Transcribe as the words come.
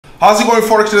How's it going,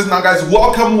 Forex traders? Now, guys,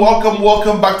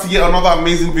 welcome back to yet another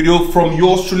amazing video from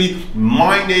yours truly.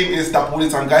 My name is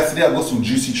Dapolis, and guys, today I've got some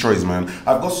juicy trades, man.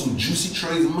 I've got some juicy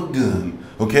trades in my gun.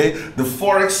 Okay, the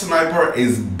Forex sniper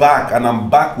is back, and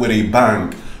I'm back with a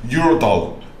bang.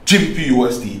 Eurodollar, GBP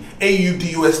USD, AUD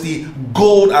USD,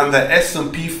 gold, and the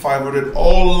S&P 500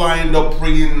 all lined up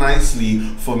pretty nicely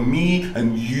for me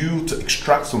and you to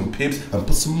extract some pips and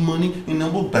put some money in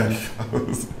our bank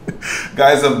accounts.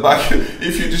 Guys, I'm back.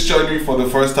 If you just joined me for the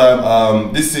first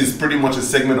time, this is pretty much a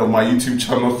segment of my YouTube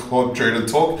channel called Trader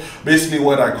Talk. Basically,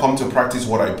 where I come to practice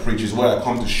what I preach, is where I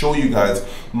come to show you guys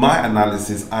my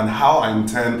analysis and how I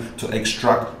intend to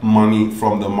extract money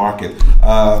from the market.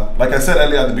 Like I said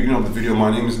earlier at the beginning of the video,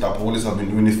 my name is Dapolis. I've been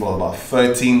doing this for about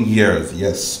 13 years.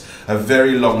 Yes, a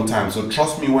very long time. So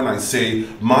trust me when I say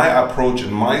my approach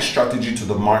and my strategy to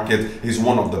the market is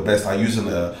one of the best. I use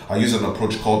an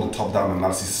approach called the top-down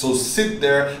analysis. So sit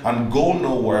there and go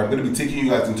nowhere. I'm going to be taking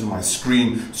you guys into my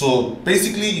screen. So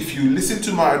basically, if you listen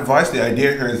to my advice, the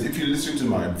idea here is if you listen to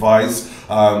my advice,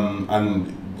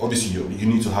 and obviously you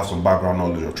need to have some background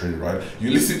knowledge of trading, right?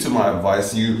 You listen to my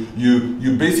advice, you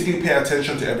basically pay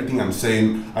attention to everything I'm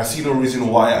saying. I see no reason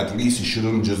why at least you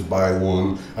shouldn't just buy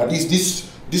one. At least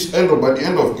by the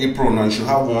end of April now, you should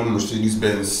have one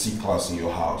Mercedes-Benz C-Class in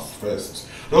your house first.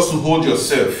 Just to hold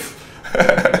yourself.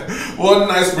 One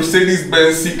nice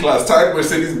Mercedes-Benz C-Class. Type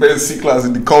Mercedes-Benz C-Class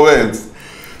in the comments.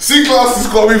 C-Class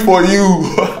is coming for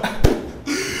you.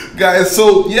 Guys,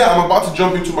 so yeah, I'm about to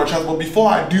jump into my chat, but before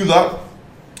I do that,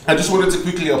 I just wanted to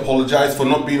quickly apologize for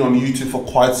not being on YouTube for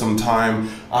quite some time.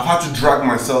 I've had to drag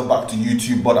myself back to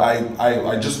YouTube, but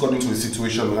I just got into a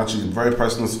situation, actually a very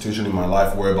personal situation in my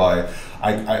life, whereby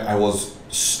I was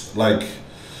like,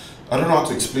 I don't know how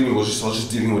to explain it. I was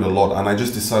just dealing with a lot, and I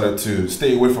just decided to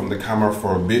stay away from the camera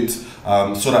for a bit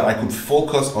so that I could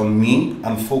focus on me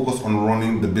and focus on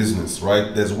running the business,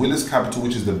 right? There's Willis Capital,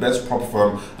 which is the best prop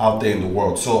firm out there in the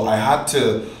world. So I had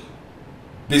to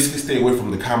basically stay away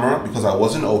from the camera because I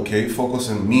wasn't okay. Focus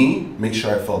on me, make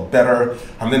sure I felt better,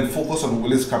 and then focus on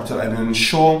Willis Capital and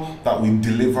ensure that we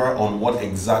deliver on what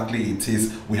exactly it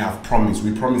is we have promised.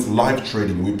 We promised live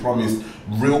trading, we promised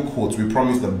real quotes, we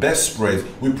promised the best spreads,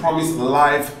 we promised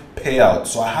live payouts.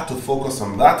 So I had to focus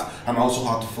on that, and I also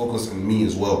had to focus on me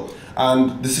as well.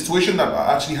 And the situation that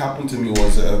actually happened to me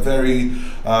was a very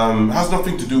has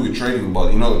nothing to do with trading,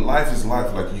 but you know, life is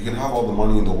life. Like, you can have all the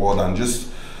money in the world, and just,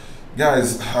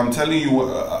 guys, I'm telling you,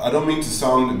 I don't mean to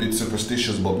sound a bit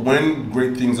superstitious, but when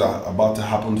great things are about to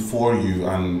happen for you,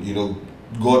 and you know,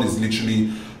 God is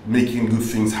literally making good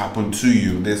things happen to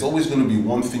you, there's always going to be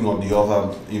one thing or the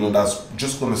other, you know, that's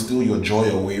just going to steal your joy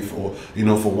away for, you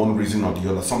know, for one reason or the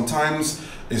other. Sometimes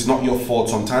it's not your fault,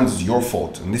 sometimes it's your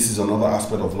fault, and this is another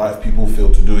aspect of life people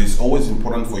fail to do. It's always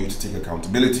important for you to take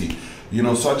accountability, you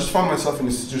know. So I just found myself in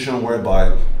a situation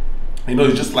whereby, you know,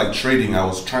 it's just like trading. I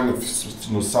was trying to,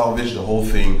 you know, salvage the whole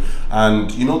thing,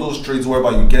 and you know those trades whereby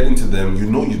you get into them, you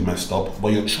know you've messed up, but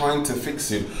you're trying to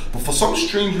fix it, but for some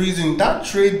strange reason that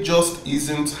trade just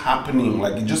isn't happening.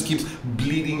 Like, it just keeps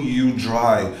bleeding you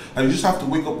dry, and you just have to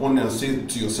wake up one day and say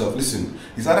to yourself, listen,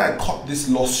 is either I cut this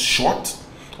loss short,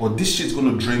 or this shit's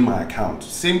gonna drain my account.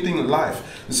 Same thing in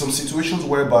life. There's some situations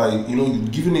whereby, you know,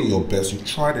 you've given it your best, you've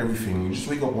tried everything, you just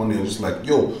wake up one day and just like,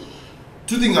 yo,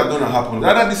 two things are going to happen.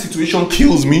 Either this situation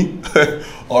kills me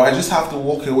or I just have to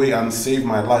walk away and save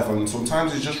my life. And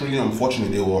sometimes it's just really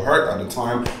unfortunate. They will hurt at the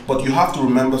time, but you have to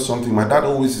remember something. My dad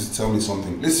always used to tell me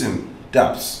something. Listen,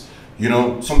 Daps, you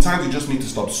know, sometimes you just need to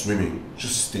stop swimming.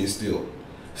 Just stay still.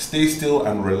 Stay still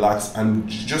and relax. And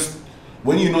just,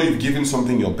 when you know you've given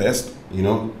something your best, you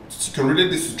know, you can relate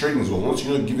this to trading as well. Once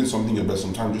you know you're giving something your best,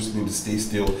 sometimes you just need to stay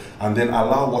still and then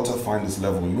allow water find its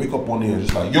level. You wake up one day and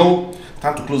just like, yo, it's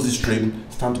time to close this trade,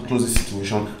 it's time to close this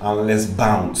situation, and let's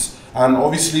bounce. And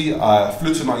obviously, I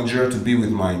flew to Nigeria to be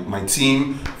with my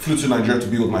team, flew to Nigeria to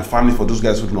be with my family. For those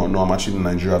guys who do not know, I'm actually in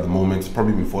Nigeria at the moment. You've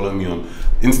probably been following me on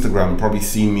Instagram, probably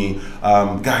seen me.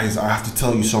 Guys, I have to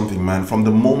tell you something, man. From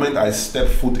the moment I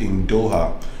stepped foot in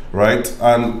Doha, right,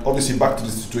 and obviously back to the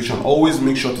situation, always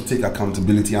make sure to take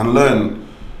accountability and learn.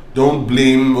 Don't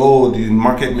blame, oh, the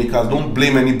market makers, don't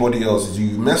blame anybody else.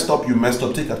 You messed up,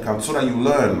 take account so that you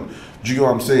learn. Do you know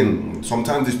what I'm saying?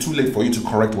 Sometimes it's too late for you to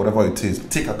correct whatever it is.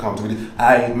 Take accountability.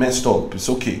 I messed up, it's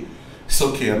okay. It's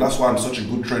okay, and that's why I'm such a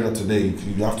good trader today.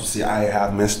 You have to say, I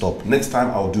have messed up. Next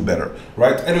time I'll do better,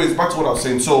 right? Anyways, back to what I was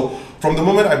saying. So from the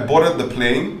moment I boarded the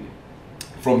plane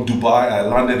from Dubai, I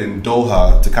landed in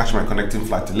Doha to catch my connecting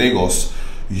flight to Lagos.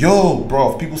 Yo,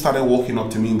 bro, people started walking up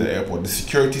to me in the airport. The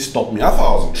security stopped me. I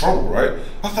thought I was in trouble, right?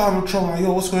 I thought I'm in trouble. Like,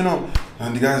 yo, what's going on?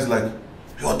 And the guy's like,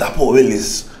 yo, Dapo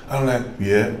Willis. I'm like,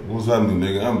 yeah, what's happening,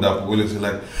 nigga? I'm Dapper Willis. He's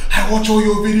like, I watch all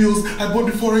your videos. I bought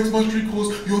the Forex Mastery course.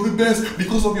 You're the best.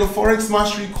 Because of your Forex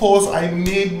Mastery course, I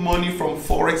made money from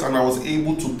Forex and I was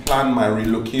able to plan my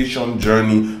relocation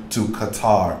journey to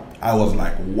Qatar. I was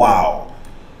like, wow.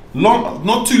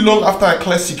 Not too long after I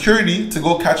cleared security to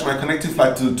go catch my connecting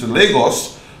flight to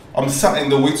Lagos, I'm sat in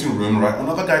the waiting room, right?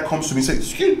 Another guy comes to me and says,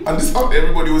 excuse me, and this is how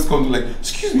everybody always comes to like,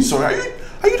 excuse me, sorry,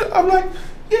 are you, I'm like,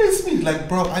 yeah, it's me. Like,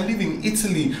 bro, I live in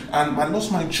Italy and I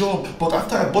lost my job. But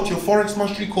after I bought your Forex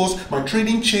Mastery course, my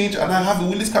trading changed and I have a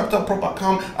Willis Capital Prop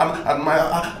account and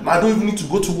I don't even need to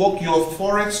go to work. Your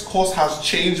Forex course has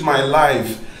changed my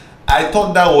life. I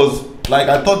thought that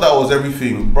was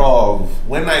everything, bro.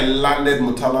 When I landed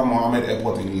Murtala Mohammed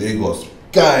Airport in Lagos,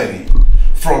 guy,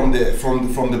 from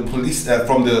the police,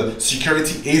 from the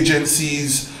security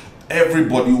agencies,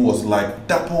 everybody was like,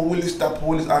 Dapper Willis,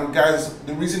 and guys,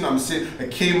 the reason I'm saying, I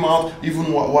came out,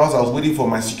 even whilst I was waiting for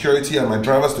my security and my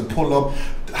drivers to pull up,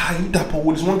 you Dapper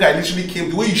Willis, one guy literally came,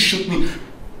 the way he shook me,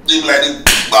 they like,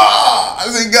 I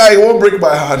said, guy, it won't break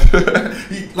my heart.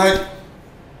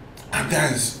 And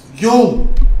guys, yo,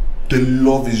 the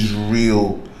love is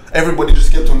real. Everybody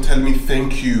just kept on telling me,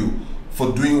 thank you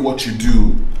for doing what you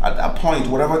do. At that point,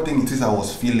 whatever thing it is I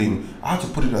was feeling, I had to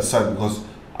put it aside because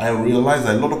I realized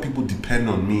that a lot of people depend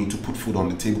on me to put food on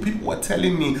the table. People were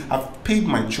telling me, I've paid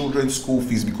my children's school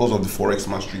fees because of the Forex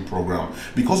Mastery program,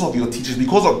 because of your teachers,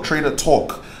 because of Trader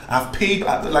Talk. I've paid,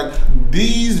 like,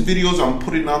 these videos I'm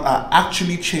putting out are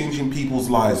actually changing people's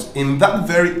lives. In that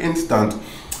very instant,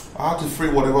 I had to free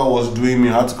whatever I was doing.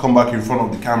 I had to come back in front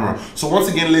of the camera. So once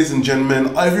again, ladies and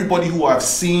gentlemen, everybody who I've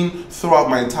seen throughout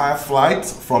my entire flight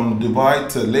from Dubai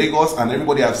to Lagos, and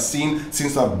everybody I've seen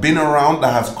since I've been around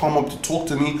that has come up to talk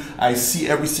to me, I see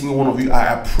every single one of you.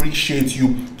 I appreciate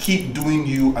you. Keep doing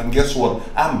you. And guess what?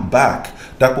 I'm back.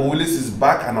 Dapper Willis is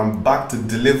back, and I'm back to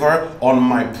deliver on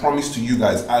my promise to you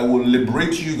guys. I will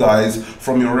liberate you guys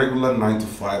from your regular 9 to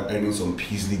 5 earning some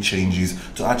Peasley changes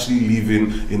to actually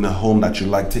living in a home that you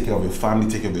like. Take care of your family,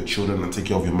 take care of your children, and take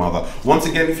care of your mother. Once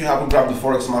again, if you haven't grabbed the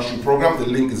Forex Mastery program, the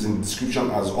link is in the description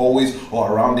as always,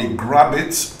 or around it. Grab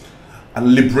it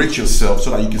and liberate yourself so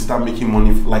that you can start making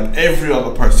money like every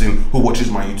other person who watches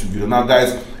my YouTube video. Now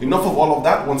guys, enough of all of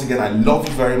that. Once again, I love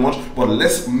you very much, but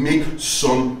let's make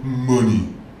some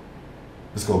money.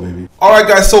 Let's go, baby. All right,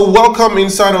 guys, so welcome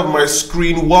inside of my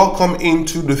screen. Welcome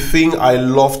into the thing I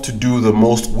love to do the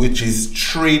most, which is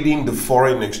trading the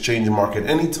foreign exchange market.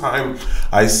 Anytime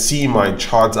I see my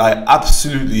charts, I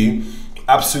absolutely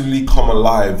come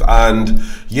alive. And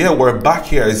yeah, we're back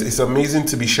here. It's amazing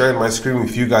to be sharing my screen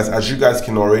with you guys. As you guys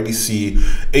can already see,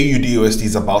 AUD USD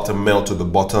is about to melt to the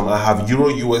bottom. I have Euro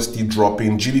USD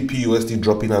dropping, GBP USD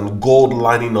dropping, and gold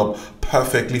lining up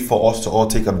perfectly for us to all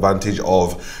take advantage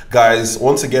of. Guys,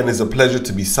 once again, it's a pleasure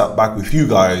to be sat back with you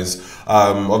guys,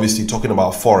 obviously talking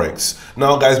about Forex.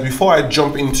 Now guys, before I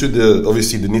jump into the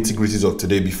nitty-gritties of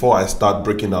today, before I start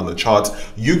breaking down the charts,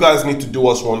 you guys need to do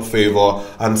us one favor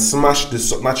and smash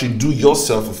this, actually do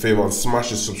yourself a favor and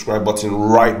smash the subscribe button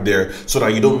right there so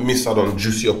that you don't miss out on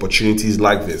juicy opportunities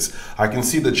like this. I can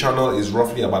see the channel is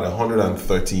roughly about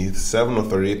 137 or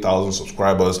 38,000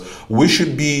 subscribers. We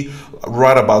should be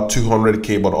right about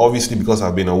 200K, but obviously because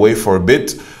I've been away for a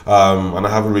bit and I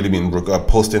haven't really been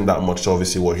posting that much, so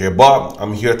obviously we're here. But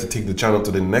I'm here to take the channel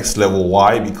to the next level.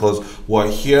 Why? Because we're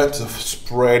here to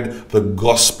spread the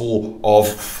gospel of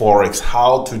Forex,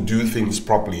 how to do things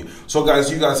properly. So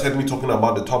guys, you guys heard me talking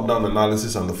about the top-down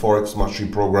analysis and the Forex Mastery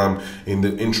program in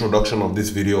the introduction of this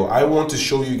video. I want to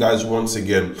show you guys once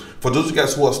again, for those of you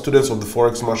guys who are students of the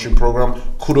Forex Mastery program,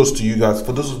 kudos to you guys.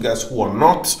 For those of you guys who are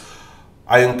not,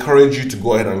 I encourage you to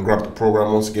go ahead and grab the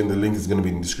program. Once again, the link is going to be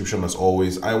in the description as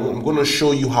always. I'm going to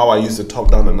show you how I use the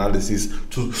top-down analysis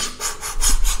to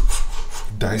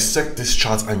dissect this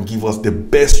chart and give us the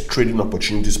best trading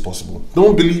opportunities possible.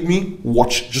 Don't believe me?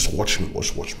 Just watch me.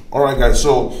 Watch me. All right, guys.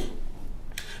 So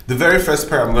the very first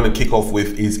pair I'm going to kick off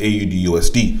with is AUD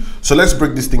USD. So let's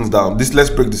break this thing down. Let's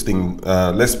break this thing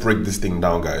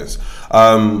down, guys.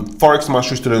 Forex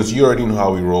Mastery students, you already know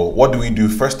how we roll. What do?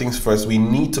 First things first, we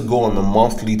need to go on the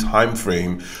monthly time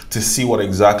frame to see what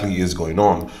exactly is going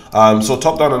on. So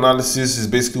top-down analysis is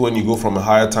basically when you go from a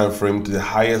higher time frame to the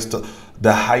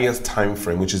highest time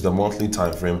frame, which is the monthly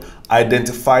time frame.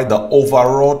 Identify the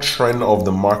overall trend of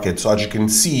the market. So as you can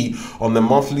see on the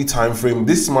monthly time frame,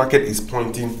 this market is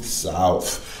pointing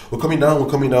south. We're coming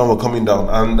down,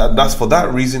 and that's for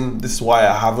that reason. This is why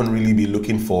I haven't really been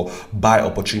looking for buy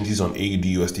opportunities on AUD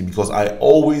USD, because I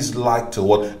always like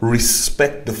to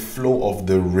respect the flow of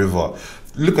the river.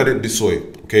 Look at it this way,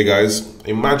 okay guys?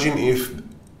 Imagine if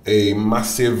a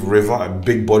massive river, a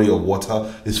big body of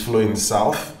water is flowing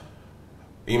south.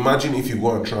 Imagine if you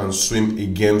go and try and swim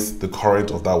against the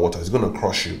current of that water, it's going to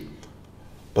crush you.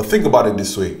 But think about it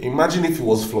this way. Imagine if it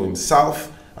was flowing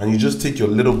south and you just take your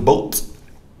little boat,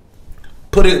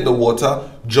 put it in the water,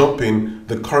 jump in,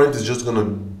 the current is just going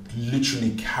to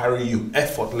literally carry you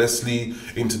effortlessly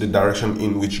into the direction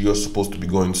in which you're supposed to be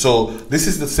going. So this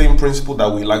is the same principle that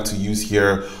we like to use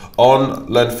here on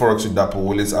Learn Forex with Dapo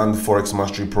Willis and the Forex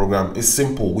Mastery Program. It's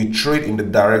simple. We trade in the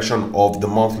direction of the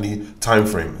monthly time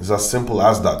frame. It's as simple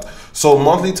as that. So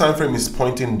monthly time frame is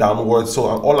pointing downwards. So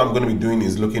all I'm going to be doing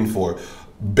is looking for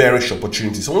bearish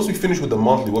opportunities. So once we finish with the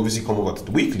monthly, we obviously come over to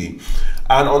the weekly,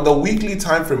 and on the weekly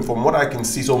time frame, from what I can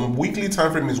see, so weekly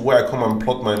time frame is where I come and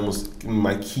plot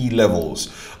my key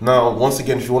levels. Now, once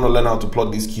again, if you want to learn how to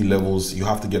plot these key levels, you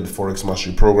have to get the Forex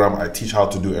Mastery Program. I teach how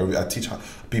to do I teach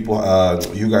people,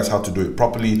 you guys, how to do it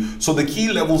properly. So the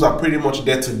key levels are pretty much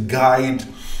there to guide.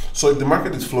 So if the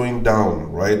market is flowing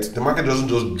down, right, the market doesn't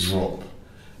just drop.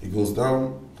 It goes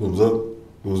down, goes up,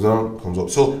 goes down, comes up.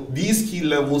 So these key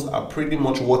levels are pretty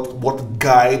much what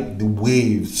guide the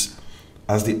waves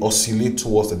as they oscillate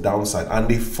towards the downside, and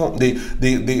they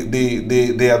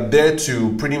are there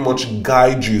to pretty much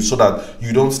guide you so that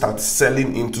you don't start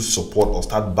selling into support or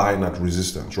start buying at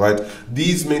resistance, right?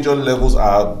 These major levels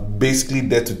are basically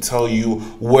there to tell you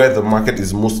where the market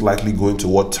is most likely going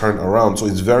to turn around. So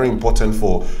it's very important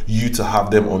for you to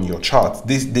have them on your chart.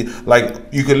 Like,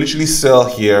 you can literally sell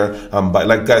here and buy.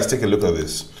 Like, guys, take a look at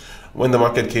this. When the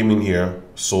market came in here,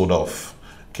 sold off,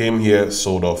 came here,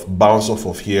 sold off, bounced off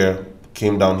of here,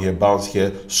 came down here, bounced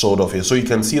here, sold off here. So you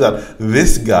can see that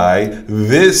this guy,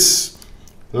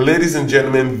 ladies and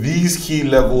gentlemen, these key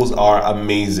levels are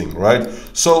amazing, right?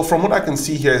 So from what I can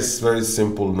see here, it's very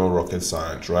simple, no rocket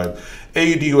science, right?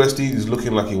 AUD/USD is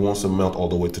looking like it wants to melt all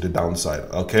the way to the downside,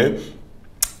 okay?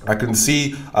 I can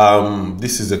see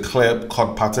this is a clear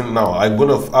cut pattern. Now I'm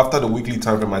gonna, after the weekly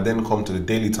time frame, I then come to the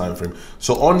daily time frame.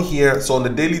 So on here, so on the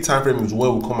daily time frame is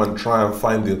where we come and try and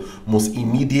find the most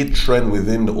immediate trend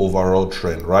within the overall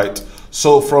trend, right?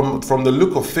 So from the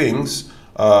look of things,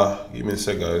 give me a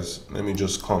sec, guys, let me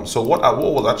just come. So what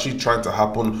was actually trying to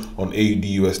happen on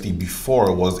AUD/USD before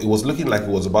it was looking like it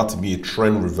was about to be a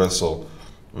trend reversal.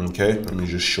 Okay, let me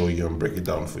just show you and break it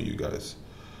down for you guys.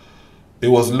 It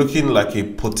was looking like a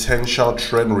potential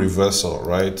trend reversal,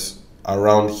 right?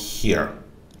 Around here.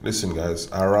 Listen, guys,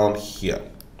 around here.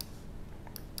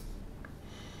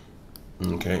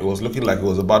 Okay, it was looking like it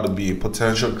was about to be a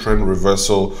potential trend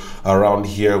reversal around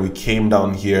here. We came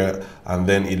down here, and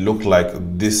then it looked like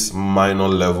this minor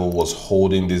level was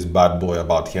holding this bad boy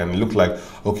about here, and it looked like,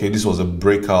 okay, this was a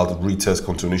breakout retest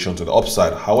continuation to the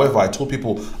upside. However, I told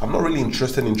people I'm not really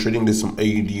interested in trading this from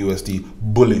AUD/USD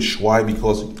bullish. Why?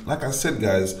 Because, like I said,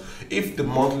 guys, if the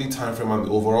monthly time frame and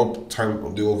the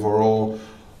overall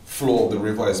flow of the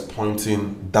river is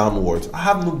pointing downwards, I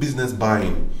have no business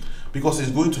buying, because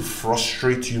it's going to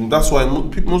frustrate you. That's why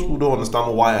most people don't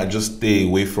understand why I just stay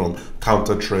away from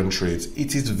counter trend trades.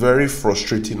 It is very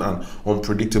frustrating and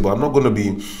unpredictable. I'm not going to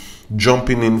be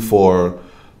jumping in for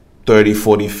 30,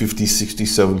 40, 50, 60,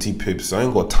 70 pips. I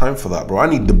ain't got time for that, bro. I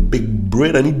need the big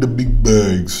bread. I need the big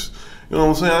bags. You know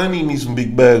what I'm saying? I need me some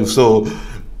big bags. So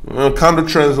counter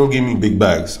trends don't give me big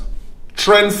bags.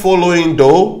 Trend following,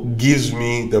 though, gives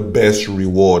me the best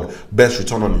reward, best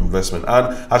return on investment.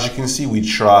 And as you can see, we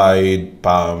tried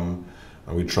PAM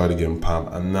and we tried again PAM,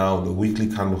 and now the weekly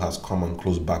candle has come and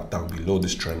closed back down below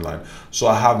this trend line. So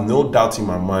I have no doubt in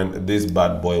my mind that this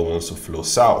bad boy wants to flow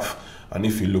south. And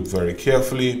if you look very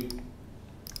carefully,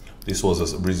 this was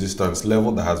a resistance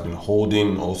level that has been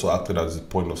holding, also acted as a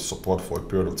point of support for a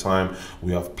period of time.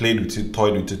 We have played with it,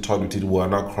 toyed with it, toyed with it. We are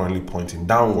now currently pointing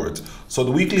downwards. So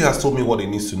the weekly has told me what it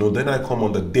needs to know. Then I come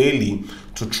on the daily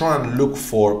to try and look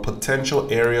for potential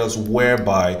areas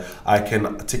whereby I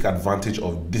can take advantage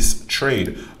of this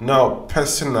trade. Now,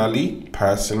 personally,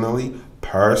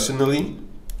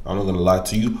 I'm not gonna lie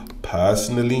to you,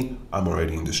 personally, I'm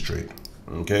already in this trade.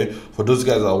 Okay, for those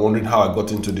guys that are wondering how I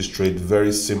got into this trade,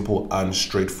 very simple and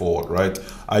straightforward, right?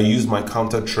 I use my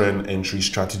counter trend entry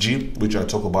strategy, which I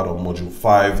talk about on module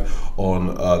 5 on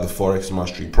the Forex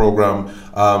Mastery Program.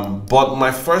 But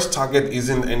my first target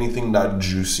isn't anything that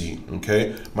juicy.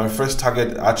 Okay, my first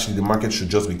target, actually the market should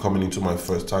just be coming into my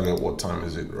first target. What time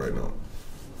is it right now?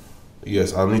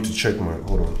 Yes, I'll need to check my,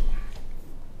 hold on,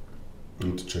 I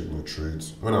need to check my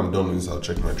trades. When I'm done with this, I'll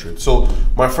check my trades. So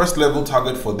my first level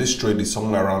target for this trade is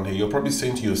somewhere around here. You're probably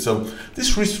saying to yourself,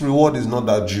 this risk reward is not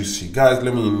that juicy. Guys,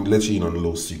 let me let you in on a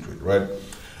little secret, right?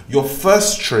 Your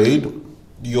first trade,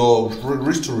 your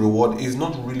risk to reward is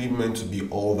not really meant to be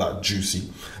all that juicy.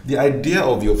 The idea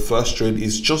of your first trade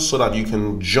is just so that you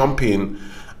can jump in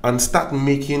and start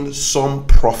making some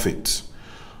profit,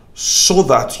 so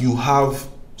that you have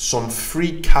some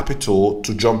free capital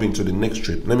to jump into the next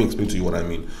trade. Let me explain to you what I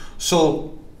mean.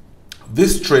 So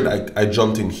this trade, I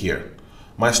jumped in here.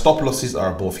 My stop losses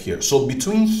are above here. So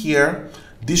between here,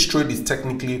 this trade is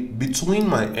technically between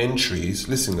my entries.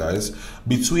 Listen guys,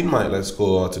 between my, let's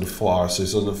go to the 4 hours. So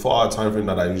it's on the 4 hour time frame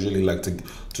that I usually like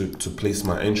to place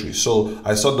my entries. So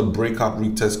I saw the breakout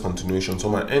retest continuation. So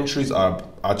my entries are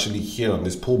actually here on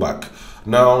this pullback.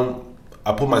 Now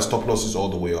I put my stop losses all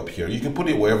the way up here. You can put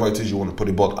it wherever it is you want to put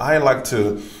it, but I like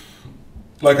to,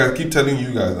 like I keep telling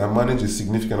you guys, I manage a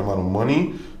significant amount of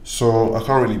money, so I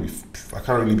can't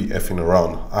really be effing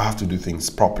around. I have to do things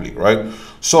properly, right?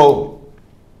 So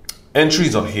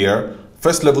entries are here.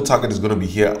 First level target is going to be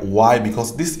here. Why?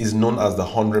 Because this is known as the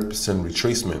 100%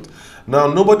 retracement.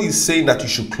 Now, nobody is saying that you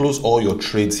should close all your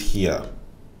trades here.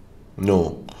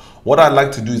 No. What I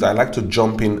like to do is I like to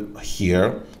jump in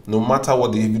here. No matter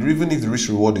what, even if the risk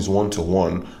reward is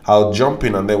 1-to-1, I'll jump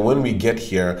in, and then when we get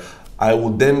here, I will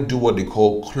then do what they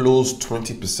call close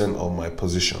 20% of my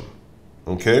position.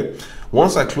 Okay,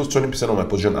 once I close 20% of my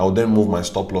position, I will then move my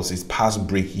stop losses past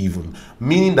break even,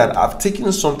 meaning that I've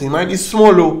taken something, might be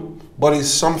small, but it's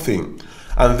something.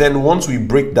 And then once we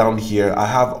break down here, I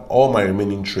have all my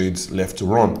remaining trades left to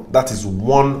run. That is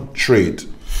one trade.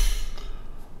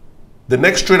 The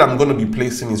next trade I'm going to be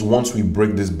placing is once we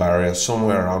break this barrier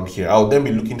somewhere around here. I'll then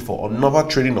be looking for another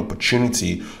trading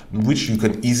opportunity, which you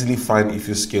can easily find if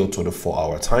you scale to the 4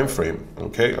 hour time frame.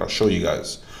 Okay, I'll show you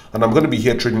guys. And I'm going to be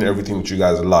here trading everything with you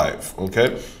guys live.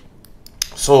 Okay,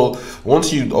 so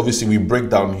once we break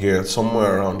down here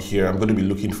somewhere around here, I'm going to be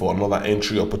looking for another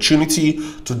entry opportunity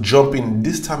to jump in,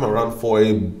 this time around for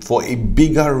a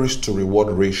bigger risk to reward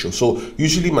ratio. So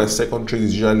usually my second trade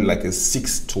is usually like a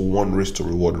 6-to-1 risk to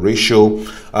reward ratio,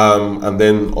 and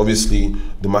then obviously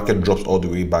the market drops all the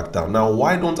way back down. Now,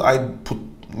 why don't I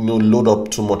load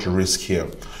up too much risk here?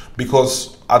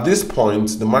 Because at this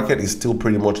point, the market is still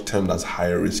pretty much termed as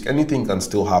high risk. Anything can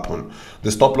still happen.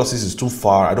 The stop losses is too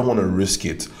far. I don't want to risk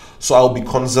it. So I'll be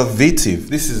conservative.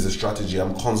 This is the strategy.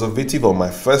 I'm conservative on my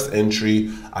first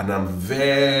entry, and I'm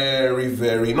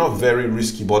very, not very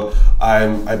risky, but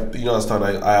you understand,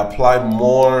 I apply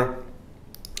more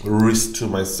risk to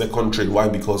my second trade. Why?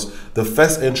 Because the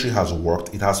first entry has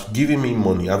worked. It has given me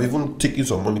money. I've even taken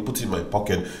some money, put it in my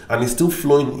pocket, and it's still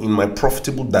flowing in my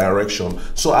profitable direction.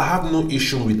 So I have no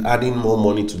issue with adding more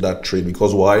money to that trade.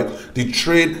 Because why? The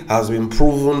trade has been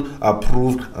proven,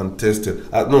 approved, and tested.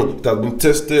 It has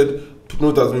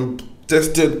been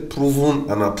tested, proven,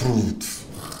 and approved.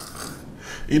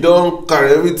 You don't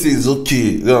carry everything is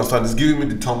okay. You understand? It's giving me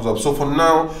the thumbs up. So for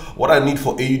now, what I need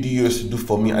for AUDUS to do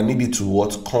for me, I need it to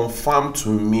what? Confirm to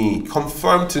me,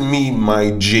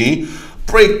 my J.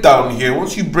 Break down here.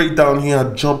 Once you break down here,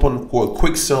 jump on a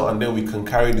quick sell, and then we can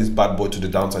carry this bad boy to the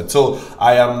downside. So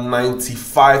I am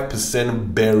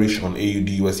 95% bearish on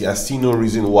AUDUSD. I see no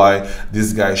reason why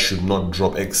this guy should not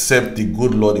drop, except the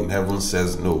good Lord in heaven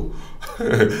says no.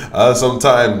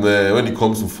 Sometimes when it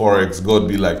comes to Forex, God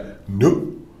be like, no,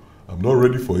 I'm not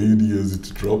ready for AUDUSD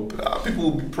to drop.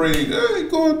 People will be praying, hey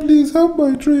God, please help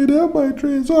my trade,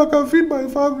 so I can feed my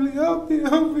family. Help me.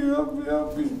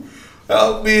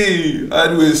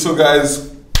 Anyway, so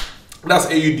guys, that's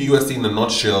AUDUSD in a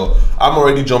nutshell. I'm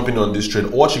already jumping on this trade.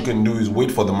 What you can do is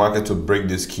wait for the market to break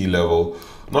this key level.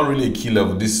 Not really a key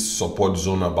level, this support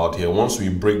zone about here. Once we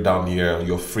break down here,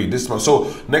 you're free.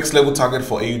 So next level target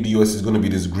for AUDUSD is going to be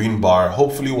this green bar.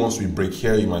 Hopefully once we break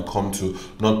here, you might come to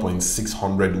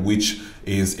 0.600, which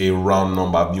is a round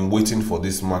number. I've been waiting for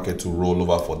this market to roll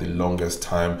over for the longest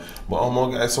time, but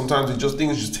guys, sometimes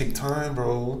things just take time,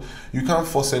 bro. You can't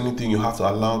force anything. You have to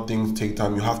allow things take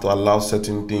time. You have to allow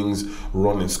certain things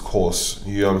run its course.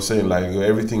 You know what I'm saying? Like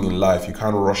everything in life, you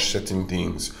can't rush certain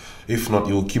things. If not,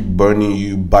 it will keep burning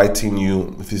you, biting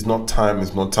you. If it's not time,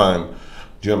 it's not time.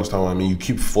 Do you understand what I mean? You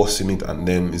keep forcing it, and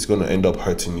then it's going to end up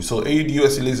hurting you. So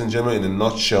AUDUSD, ladies and gentlemen, in a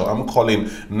nutshell, I'm calling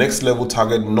next level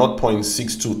target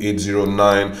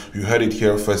 0.62809. You heard it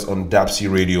here first on Dapsy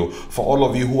Radio. For all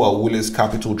of you who are Willis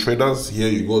Capital traders, here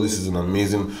you go. This is an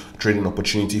amazing trading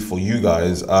opportunity for you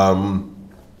guys.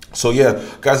 So yeah,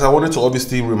 guys, I wanted to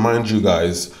obviously remind you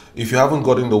guys, if you haven't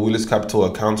gotten the Willis Capital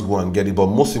account, go and get it. But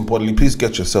most importantly, please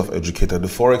get yourself educated. The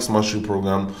Forex Mastery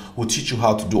Program will teach you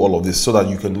how to do all of this so that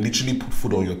you can literally put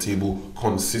food on your table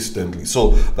consistently.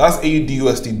 So that's AUD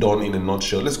USD done in a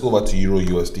nutshell. Let's go over to Euro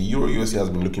USD. Euro USD has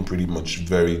been looking pretty much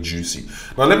very juicy.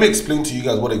 Now let me explain to you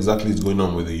guys what exactly is going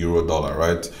on with the Euro dollar,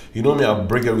 right? You know me, I'll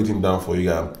break everything down for you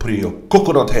guys and put in your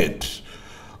coconut head.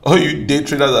 Oh, you day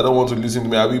traders that don't want to listen to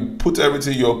me, I will put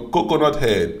everything in your coconut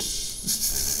head.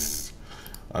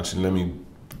 Actually, let me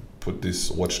put this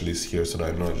watch list here so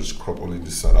that I know I just crop only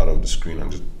this side out of the screen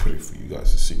and just put it for you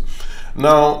guys to see.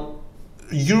 Now,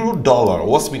 euro dollar,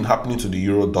 what's been happening to the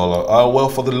euro dollar? Well,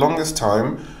 for the longest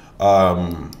time,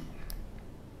 hold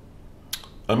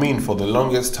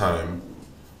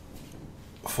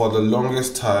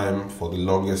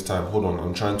on,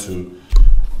 I'm trying to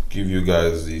give you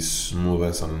guys the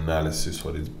smoothest analysis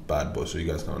for this bad boy so you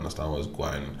guys can understand what's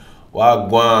going. What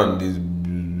going this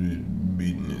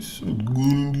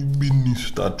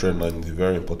business, that trend line is a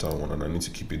very important one, and I need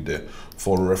to keep it there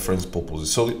for reference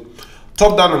purposes. So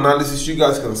top down analysis, you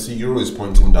guys can see euro is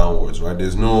pointing downwards, right?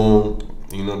 There's no,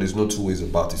 there's no two ways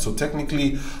about it. So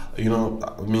technically,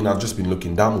 I've just been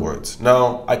looking downwards.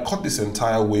 Now I caught this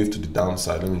entire wave to the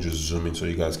downside. Let me just zoom in so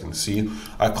you guys can see.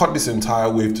 I caught this entire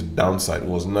wave to the downside. It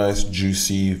was nice,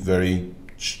 juicy, very,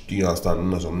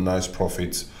 some nice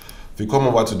profits. If you come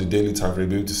over to the daily time frame,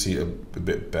 you'll be able to see a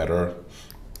bit better.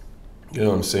 You know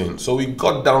what I'm saying? So we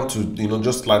got down to,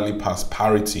 just slightly past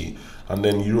parity, and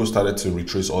then euro started to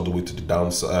retrace all the way to the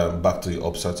downside, back to the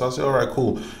upside. So I said, all right,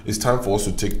 cool. It's time for us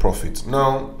to take profit.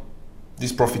 Now,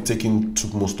 this profit taking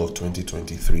took most of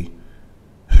 2023.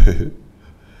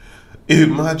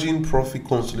 Imagine profit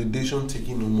consolidation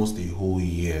taking almost a whole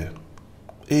year.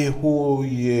 A whole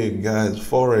year, guys.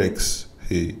 Forex.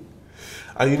 Hey.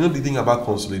 And the thing about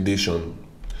consolidation,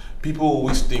 people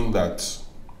always think that,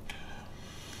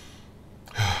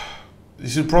 you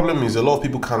see, the problem is a lot of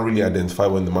people can't really identify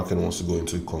when the market wants to go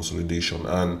into consolidation.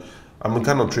 And I'm a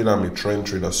kind of trader, I'm a trend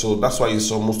trader. So that's why you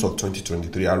saw most of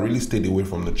 2023, I really stayed away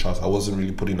from the charts. I wasn't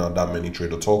really putting out that many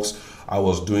trader talks. I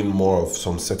was doing more of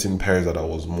some certain pairs that I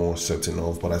was more certain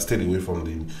of, but I stayed away from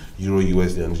the Euro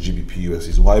USD and the GBP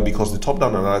USD. Why? Because the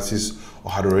top-down analysis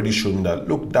had already shown me that,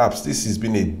 look, Daps, this has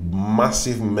been a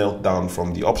massive meltdown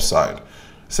from the upside.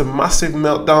 It's a massive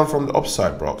meltdown from the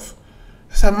upside, bruv.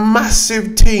 It's a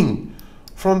massive thing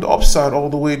from the upside all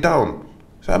the way down.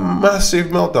 It's a massive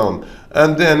meltdown.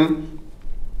 And then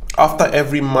after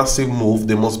every massive move,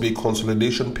 there must be a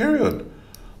consolidation period.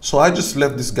 So I just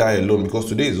left this guy alone because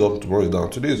today is up, tomorrow is down.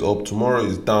 Today is up, tomorrow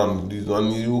is down.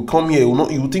 And you will come here,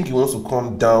 you think he wants to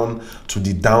come down to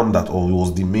the down that or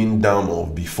was the main down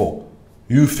of before.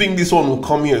 You think this one will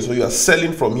come here, so you are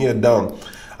selling from here down,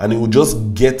 and it will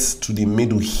just get to the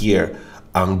middle here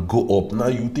and go up. Now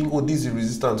you think, oh, this is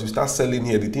resistance. You start selling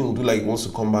here, the thing will do like it wants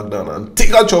to come back down and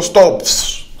take out your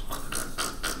stops.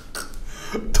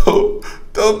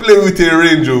 Don't play with a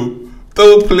range, oh.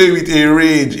 Don't play with a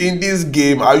range. In this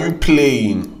game, are you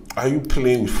playing? Are you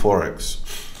playing with Forex?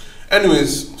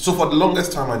 Anyways, so for the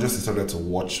longest time, I just decided to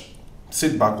watch,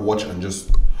 sit back, watch, and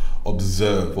just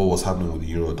observe what was happening with the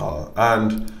euro dollar.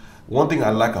 And one thing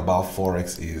I like about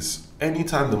Forex is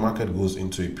anytime the market goes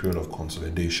into a period of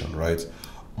consolidation, right?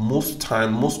 Most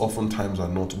often times are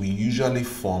not, we usually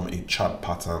form a chart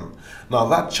pattern. Now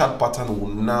that chart pattern will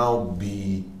now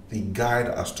be the guide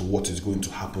as to what is going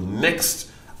to happen next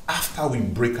after we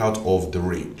break out of the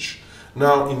range.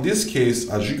 Now in this case,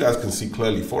 as you guys can see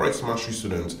clearly, Forex Mastery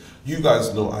students, you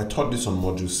guys know I taught this on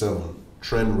module 7,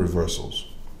 trend reversals.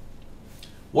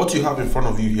 What you have in front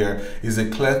of you here is a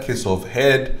clear case of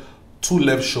head, 2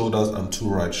 left shoulders and 2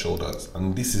 right shoulders,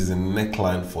 and this is a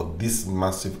neckline for this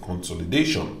massive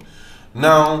consolidation.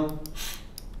 Now,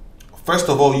 first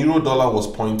of all, euro dollar was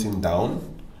pointing down.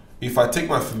 If I take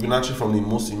my Fibonacci from the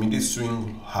most immediate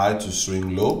swing high to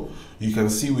swing low, you can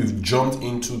see we've jumped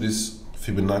into this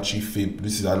Fibonacci fib.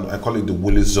 This is, I call it the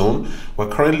Willis zone. We're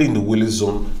currently in the Willis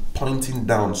zone, pointing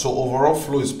down. So overall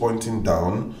flow is pointing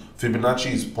down,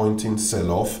 Fibonacci is pointing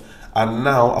sell-off, and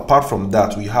now apart from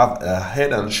that, we have a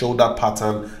head and shoulder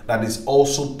pattern that is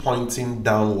also pointing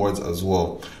downwards as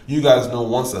well. You guys know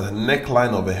once a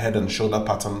neckline of a head and shoulder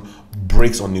pattern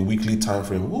breaks on the weekly time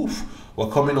frame, woof, we're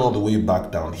coming all the way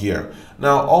back down here.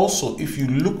 Now also, if you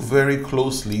look very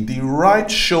closely, the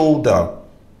right shoulder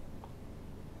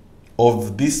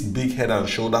of this big head and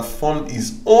shoulder formed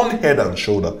its own head and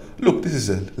shoulder. Look, this is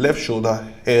a left shoulder,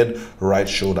 head, right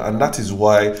shoulder, and that is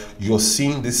why you're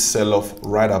seeing this sell-off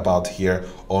right about here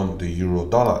on the euro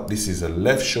dollar. This is a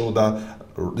left shoulder,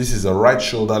 this is a right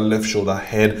shoulder, left shoulder,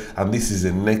 head, and this is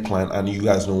a neckline. And you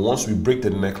guys know, once we break the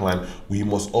neckline, we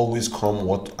must always come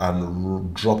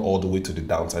and drop all the way to the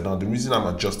downside. Now the reason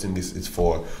I'm adjusting this is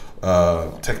for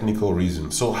technical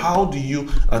reasons. So how do you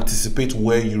anticipate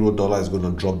where euro dollar is going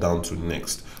to drop down to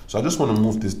next? So I just want to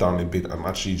move this down a bit and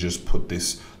actually just put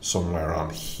this somewhere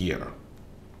around here.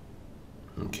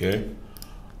 Okay,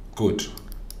 good.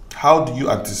 How do you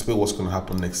anticipate what's going to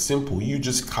happen next? Simple. You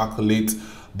just calculate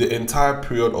the entire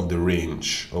period of the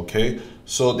range. Okay,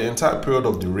 so the entire period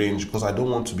of the range, because I don't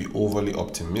want to be overly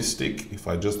optimistic, if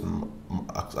I just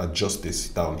adjust this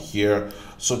down here,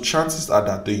 so chances are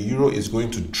that the euro is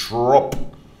going to drop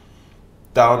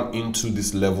down into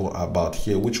this level about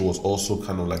here, which was also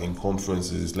kind of like in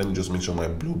confluences. Let me just make sure my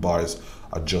blue bar is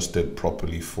adjusted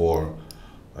properly for,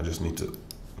 I just need to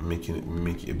make it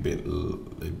a bit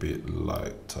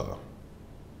lighter,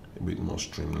 a bit more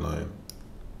streamlined.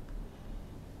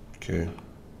 Okay,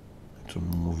 to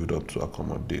move it up to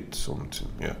accommodate something.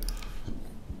 Yeah,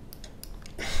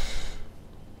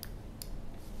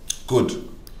 good.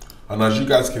 And as you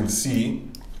guys can see,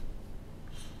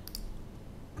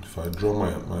 if I draw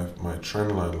my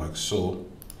trend line like so,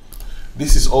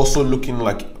 this is also looking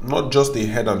like not just a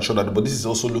head and shoulder, but this is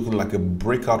also looking like a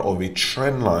breakout of a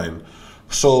trend line.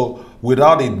 So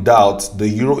without a doubt, the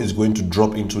euro is going to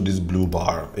drop into this blue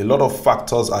bar. A lot of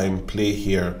factors are in play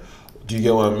here. Do you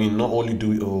get what I mean? Not only do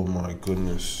we, oh my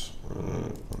goodness.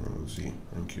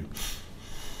 Thank you.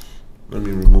 Let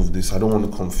me remove this. I don't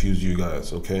want to confuse you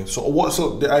guys, okay? So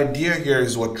the idea here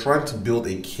is we're trying to build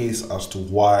a case as to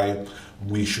why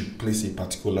we should place a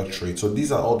particular trade. So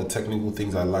these are all the technical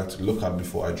things I like to look at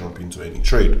before I jump into any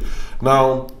trade.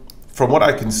 Now, from what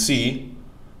I can see,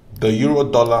 the euro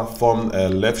dollar formed a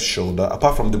left shoulder.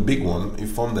 Apart from the big one, it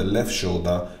formed the left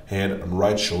shoulder, head, and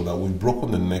right shoulder. We've broken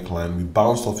the neckline. We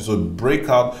bounced off it. So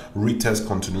breakout, retest,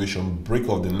 continuation, break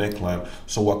of the neckline.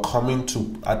 So we're coming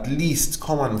to at least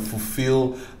come and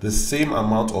fulfill the same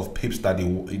amount of pips that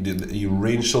it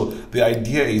range. So the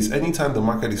idea is anytime the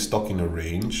market is stuck in a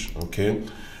range, okay,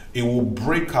 it will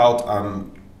break out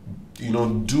and, you know,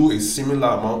 do a similar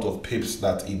amount of pips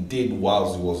that it did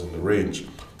whilst it was in the range.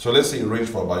 So let's say it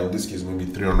ranged for about, in this case, maybe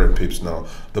 300 pips now.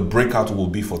 The breakout will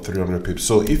be for 300 pips.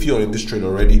 So if you're in this trade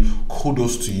already,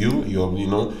 kudos to you. You're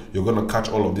going to catch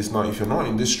all of this. Now, if you're not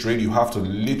in this trade, you have to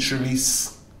literally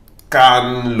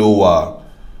scan lower.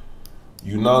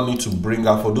 You now need to bring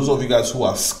up, for those of you guys who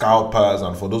are scalpers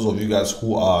and for those of you guys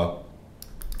who are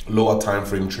lower time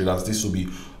frame traders, this will be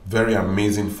very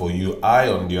amazing for you.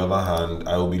 On the other hand,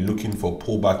 I will be looking for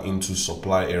pullback into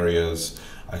supply areas.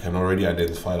 I can already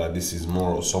identify that this is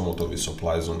more or somewhat of a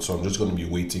supply zone, so I'm just going to be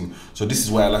waiting. So this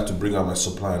is why I like to bring out my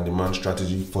supply and demand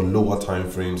strategy for lower time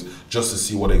frames, just to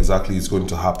see what exactly is going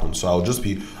to happen. So I'll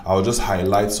just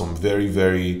highlight some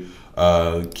very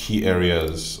key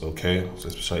areas, okay, so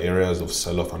especially areas of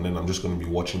sell-off, and then I'm just going to be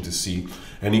watching to see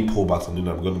any pullbacks, and then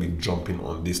I'm going to be jumping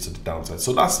on this to the downside.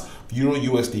 So that's Euro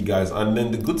USD, guys. And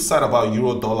then the good side about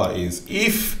Euro dollar is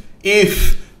if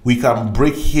we can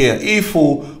break here, if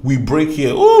we break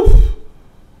here,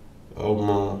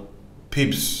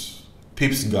 pips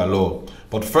galore.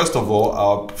 But first of all,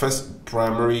 our first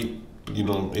primary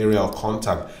area of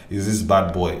contact is this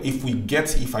bad boy.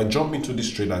 If I jump into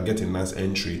this trade and get a nice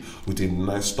entry with a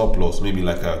nice stop loss, maybe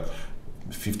like a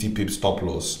 50 pip stop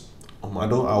loss, I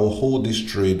will hold this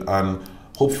trade and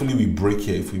hopefully we break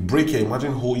here. If we break here,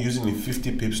 imagine using a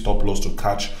 50 pip stop loss to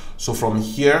catch. So from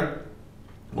here,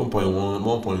 1.1,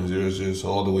 1.00, so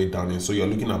all the way down here. So you're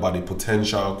looking about a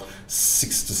potential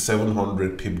 600 to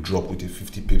 700 pip drop with a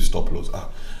 50 pip stop loss.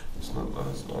 It's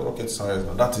not rocket science.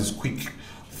 That is quick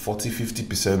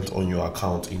 40–50% on your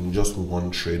account in just one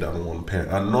trade and one pair.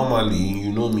 And normally,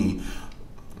 you know me,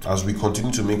 as we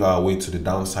continue to make our way to the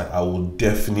downside, I will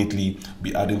definitely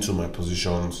be adding to my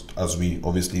positions as we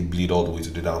obviously bleed all the way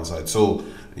to the downside. So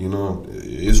it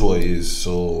is what it is.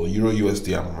 So Euro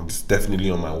USD, it's definitely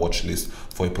on my watch list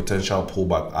for a potential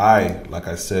pullback. Like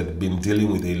I said, been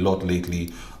dealing with a lot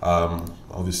lately.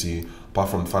 Obviously, apart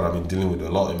from the fact I've been dealing with a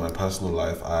lot in my personal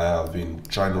life, I have been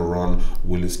trying to run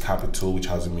Willis Capital, which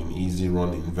hasn't been easy,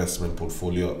 run the investment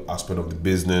portfolio aspect of the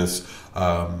business.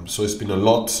 So it's been a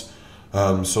lot.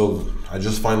 So I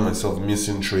just find myself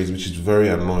missing trades, which is very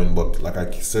annoying. But like I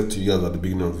said to you guys at the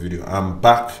beginning of the video, I'm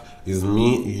back. It's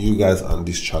me, you guys, and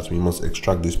this chart. We must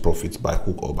extract these profits by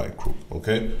hook or by crook.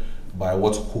 Okay, by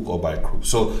what hook or by crook?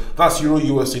 So that's Euro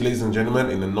USD, ladies and gentlemen,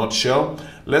 in a nutshell.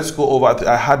 Let's go over.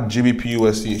 I had GBP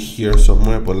USD here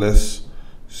somewhere, but let's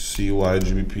see why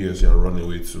GBP USD are running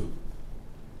away too.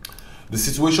 The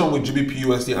situation with GBP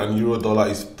USD and Euro dollar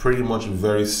is pretty much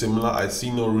very similar. I see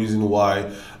no reason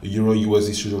why Euro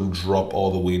USD shouldn't drop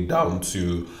all the way down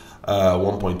to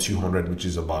 1.200, which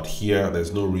is about here.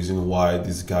 There's no reason why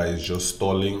this guy is just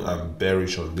stalling. I'm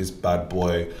bearish on this bad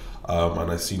boy, and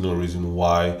I see no reason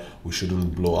why we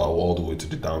shouldn't blow out all the way to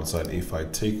the downside. If I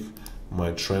take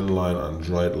my trend line and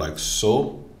draw it like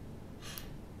so,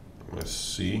 let's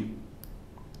see.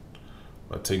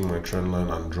 I take my trend line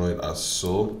and draw it as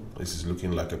so. This is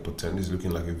looking like a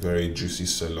very juicy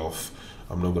sell-off.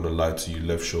 I'm not gonna lie to you.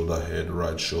 Left shoulder head,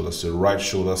 right shoulder. So right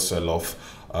shoulder sell-off.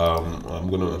 I'm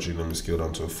gonna actually, let me scale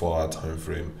down to a 4-hour time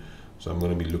frame. So I'm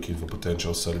gonna be looking for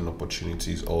potential selling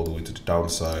opportunities all the way to the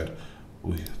downside.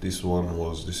 This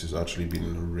is actually been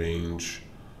in range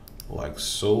like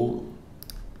so.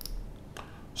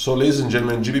 So ladies and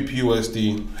gentlemen, GBP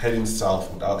USD heading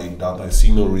south without a doubt. I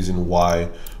see no reason why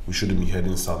we shouldn't be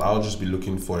heading south. I'll just be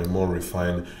looking for a more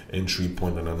refined entry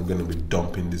point, and I'm going to be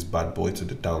dumping this bad boy to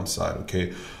the downside,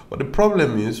 okay? But the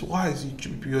problem is, why is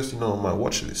GBP USD not on my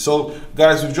watch list? So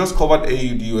guys, we've just covered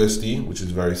AUD USD, which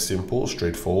is very simple,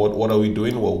 straightforward. What are we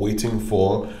doing? We're waiting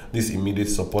for this immediate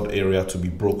support area to be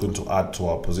broken to add to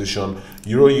our position.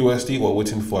 Euro USD, we're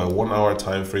waiting for a 1-hour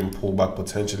time frame pullback,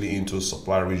 potentially into a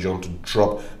supply region, to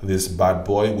drop this bad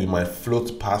boy. We might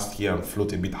float past here and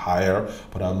float a bit higher,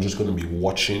 but I'm just going to be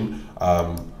watching.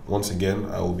 Once again,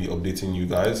 I will be updating you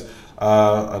guys.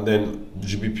 And then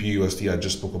GBP USD, I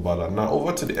just spoke about that. Now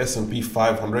over to the S&P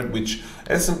 500, which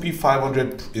S&P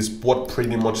 500 is what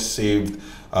pretty much saved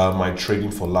my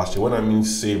trading for last year. When I mean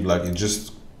saved, like it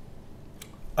just,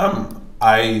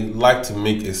 I like to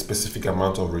make a specific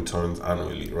amount of returns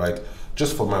annually, right?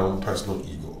 Just for my own personal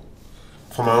ego,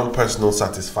 for my own personal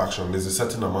satisfaction. There's a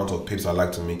certain amount of pips I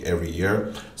like to make every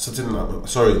year, certain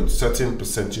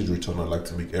percentage return I like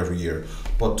to make every year.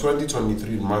 But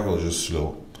 2023, the market was just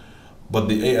slow. But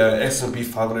the S&P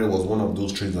 500 was one of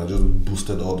those trades that just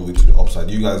boosted all the way to the upside.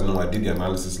 You guys know I did the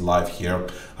analysis live here.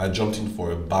 I jumped in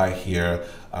for a buy here,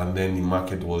 and then the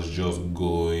market was just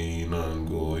going and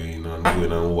going and going,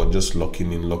 and we're just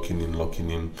locking in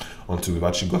until we've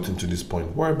actually got into this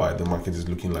point whereby the market is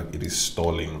looking like it is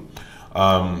stalling.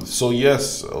 So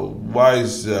yes, why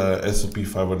is S&P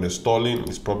 500 stalling?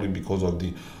 It's probably because of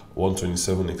the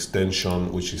 127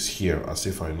 extension, which is here. As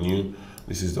if I knew.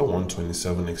 This is the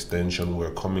 127 extension.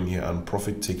 We're coming here, and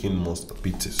profit taking must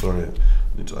be, sorry, I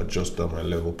need to adjust my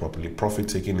level properly. Profit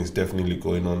taking is definitely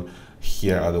going on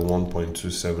here at the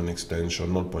 1.27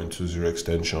 extension, not 0.20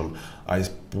 extension.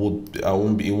 It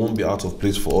won't be out of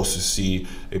place for us to see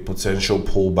a potential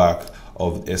pullback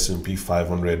of S&P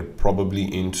 500,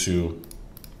 probably into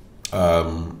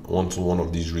one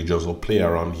of these regions, or play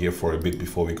around here for a bit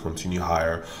before we continue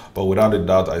higher. But without a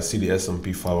doubt, I see the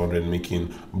S&P 500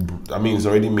 making, I mean, it's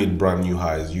already made brand new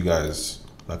highs. You guys,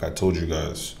 like I told you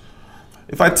guys,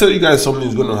 if I tell you guys something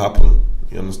is going to happen,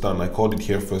 you understand? I called it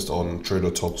here first on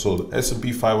Trader Talk. So the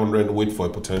S&P 500, wait for a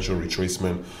potential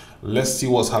retracement. Let's see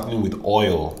what's happening with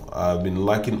oil. I've been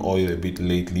liking oil a bit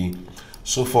lately.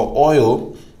 So for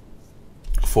oil,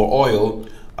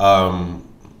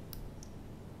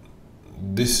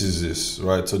 this is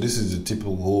right. So this is the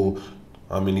typical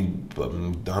how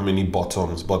many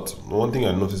bottoms. But one thing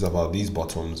I noticed about these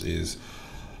bottoms is,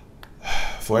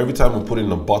 for every time we put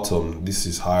in a bottom, this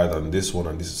is higher than this one,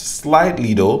 and this is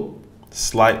slightly, though,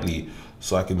 slightly.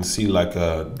 So I can see like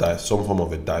some form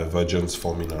of a divergence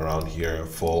forming around here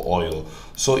for oil.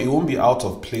 So it won't be out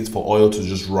of place for oil to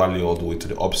just rally all the way to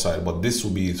the upside, but this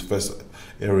will be its first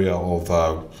area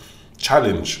of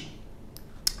challenge.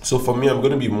 So for me, I'm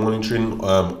going to be monitoring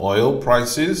oil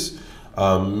prices,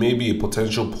 maybe a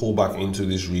potential pullback into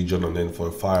this region, and then for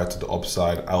a fire to the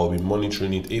upside. I will be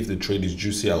monitoring it. If the trade is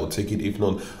juicy, I will take it. If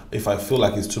not, if I feel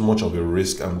like it's too much of a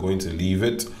risk, I'm going to leave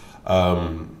it.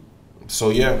 So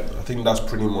yeah, I think that's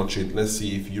pretty much it. Let's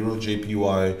see if Euro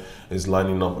JPY is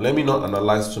lining up. Let me not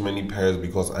analyze too many pairs,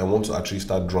 because I want to actually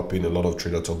start dropping a lot of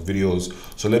Trader Talk videos.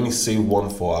 So let me save one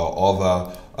for our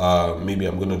other. Maybe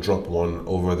I'm going to drop one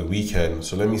over the weekend.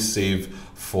 So let me save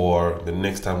for the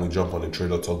next time we jump on a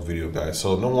Trader Talk video, guys.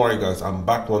 So don't worry, guys. I'm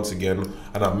back once again,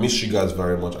 and I've missed you guys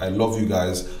very much. I love you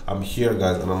guys. I'm here,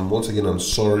 guys, and once again, I'm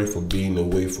sorry for being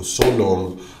away for so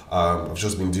long. I've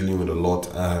just been dealing with a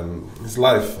lot, and it's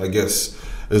life, I guess.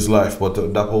 It's life. But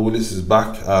Dapo Willis is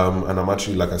back, and I'm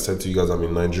actually, like I said to you guys, I'm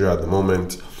in Nigeria at the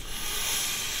moment.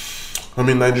 And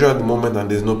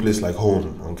there's no place like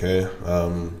home, okay?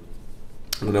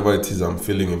 whenever it is I'm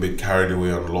feeling a bit carried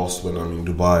away and lost when I'm in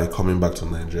Dubai, coming back to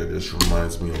Nigeria just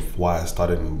reminds me of why I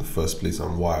started in the first place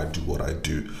and why I do what I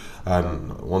do.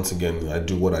 And once again, I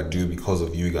do what I do because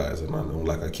of you guys, and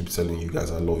like I keep telling you guys,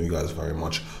 I love you guys very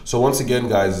much. So once again,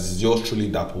 guys, this is yours truly,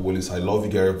 Dapper Willis. I love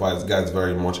you guys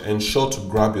very much. Ensure to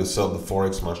grab yourself the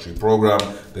Forex Mastery Program.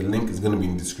 The link is going to be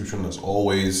in the description as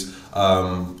always.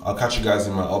 I'll catch you guys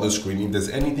in my other screen. If there's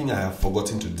anything I have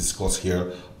forgotten to discuss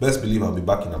here, best believe I'll be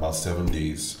back in about 7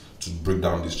 days to break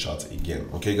down this chart again.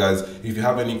 Okay guys, if you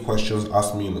have any questions,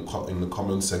 ask me in the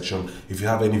comment section. If you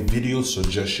have any video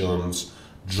suggestions,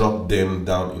 drop them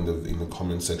down in the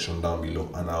comment section down below,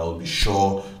 and I'll be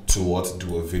sure to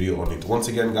do a video on it. Once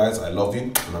again, guys, I love you,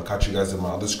 and I'll catch you guys in my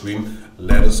other screen.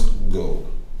 Let us go.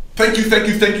 Thank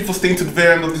you for staying to the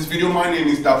very end of this video. My name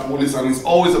is Dapper Willis, and it's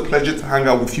always a pleasure to hang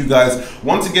out with you guys.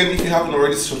 Once again, if you haven't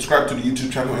already subscribed to the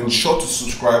YouTube channel, ensure to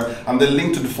subscribe, and the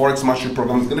link to the Forex Mastery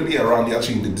Program is going to be around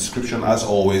actually in the description as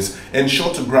always.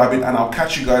 Ensure to grab it, and I'll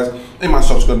catch you guys in my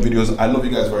subsequent videos. I love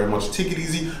you guys very much. Take it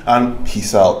easy, and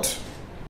peace out.